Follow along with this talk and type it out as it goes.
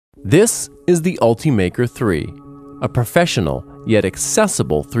This is the Ultimaker 3, a professional yet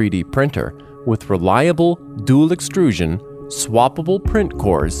accessible 3D printer with reliable dual extrusion, swappable print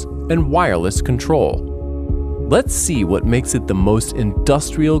cores, and wireless control. Let's see what makes it the most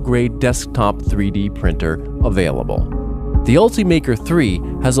industrial-grade desktop 3D printer available. The Ultimaker 3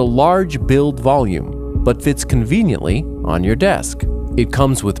 has a large build volume, but fits conveniently on your desk. It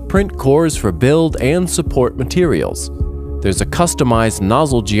comes with print cores for build and support materials. There's a customized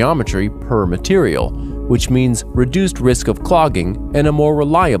nozzle geometry per material, which means reduced risk of clogging and a more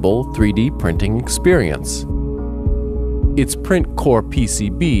reliable 3D printing experience. Its print core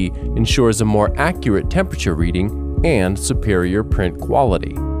PCB ensures a more accurate temperature reading and superior print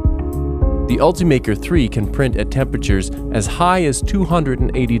quality. The Ultimaker 3 can print at temperatures as high as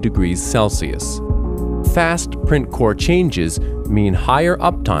 280 degrees Celsius. Fast print core changes mean higher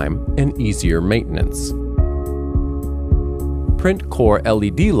uptime and easier maintenance. Print core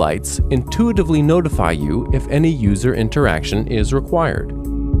LED lights intuitively notify you if any user interaction is required.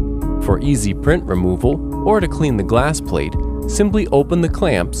 For easy print removal or to clean the glass plate, simply open the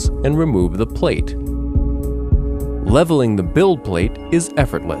clamps and remove the plate. Leveling the build plate is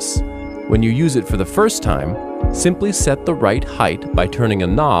effortless. When you use it for the first time, simply set the right height by turning a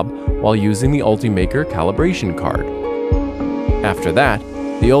knob while using the Ultimaker calibration card. After that,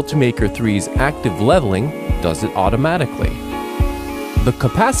 the Ultimaker 3's active leveling does it automatically. The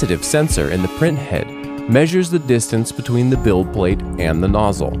capacitive sensor in the print head measures the distance between the build plate and the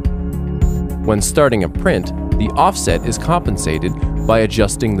nozzle. When starting a print, the offset is compensated by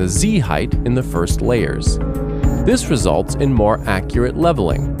adjusting the Z height in the first layers. This results in more accurate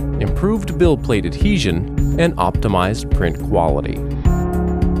leveling, improved build plate adhesion, and optimized print quality.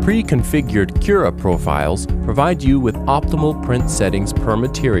 Pre-configured Cura profiles provide you with optimal print settings per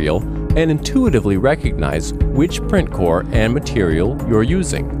material and intuitively recognize which print core and material you're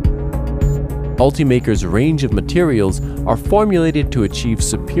using. Ultimaker's range of materials are formulated to achieve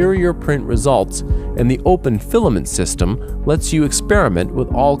superior print results, and the open filament system lets you experiment with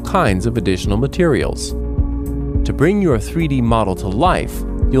all kinds of additional materials. To bring your 3D model to life,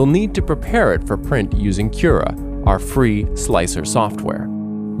 you'll need to prepare it for print using Cura, our free slicer software.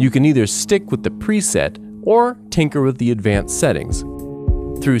 You can either stick with the preset or tinker with the advanced settings.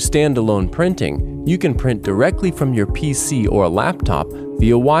 Through standalone printing, you can print directly from your PC or laptop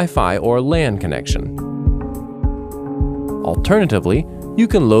via Wi-Fi or LAN connection. Alternatively, you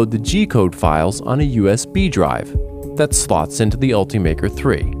can load the G-code files on a USB drive that slots into the Ultimaker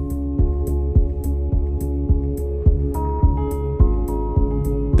 3.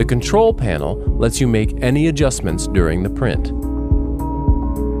 The control panel lets you make any adjustments during the print.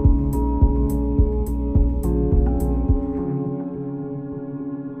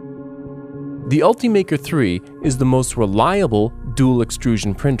 The Ultimaker 3 is the most reliable dual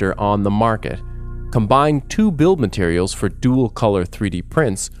extrusion printer on the market. Combine two build materials for dual color 3D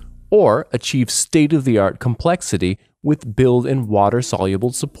prints or achieve state-of-the-art complexity with build and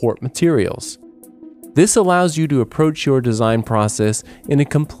water-soluble support materials. This allows you to approach your design process in a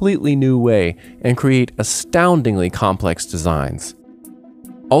completely new way and create astoundingly complex designs.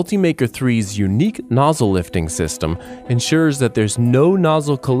 Ultimaker 3's unique nozzle lifting system ensures that there's no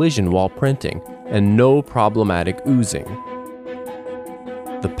nozzle collision while printing and no problematic oozing.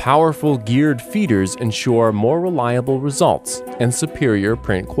 The powerful geared feeders ensure more reliable results and superior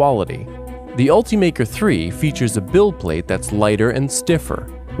print quality. The Ultimaker 3 features a build plate that's lighter and stiffer,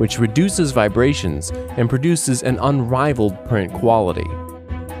 which reduces vibrations and produces an unrivaled print quality.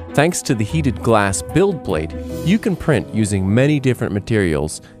 Thanks to the heated glass build plate, you can print using many different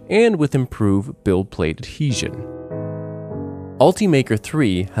materials and with improved build plate adhesion. Ultimaker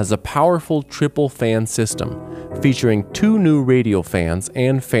 3 has a powerful triple fan system. Featuring two new radial fans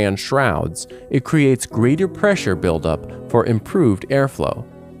and fan shrouds, it creates greater pressure buildup for improved airflow.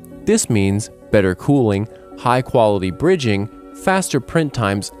 This means better cooling, high-quality bridging, faster print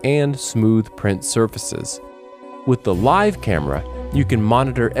times, and smooth print surfaces. With the live camera, you can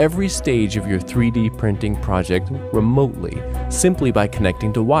monitor every stage of your 3D printing project remotely, simply by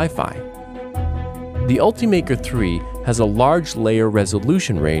connecting to Wi-Fi. The Ultimaker 3 has a large layer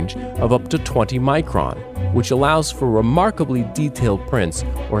resolution range of up to 20 micron, which allows for remarkably detailed prints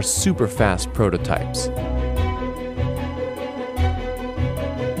or super fast prototypes.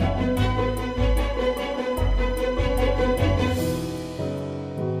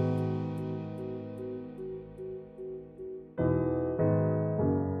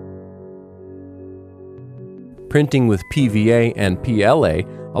 Printing with PVA and PLA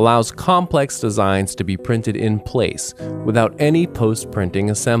allows complex designs to be printed in place without any post-printing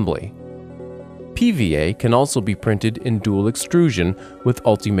assembly. PVA can also be printed in dual extrusion with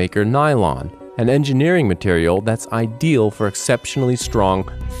Ultimaker nylon, an engineering material that's ideal for exceptionally strong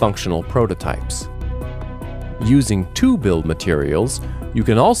functional prototypes. Using two build materials, you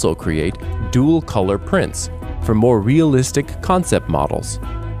can also create dual color prints for more realistic concept models.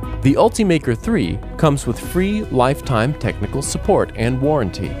 The Ultimaker 3 comes with free lifetime technical support and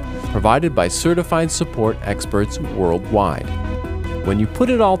warranty, provided by certified support experts worldwide. When you put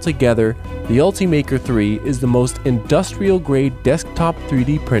it all together, the Ultimaker 3 is the most industrial-grade desktop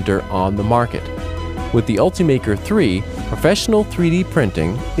 3D printer on the market. With the Ultimaker 3, professional 3D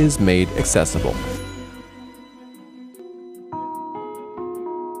printing is made accessible.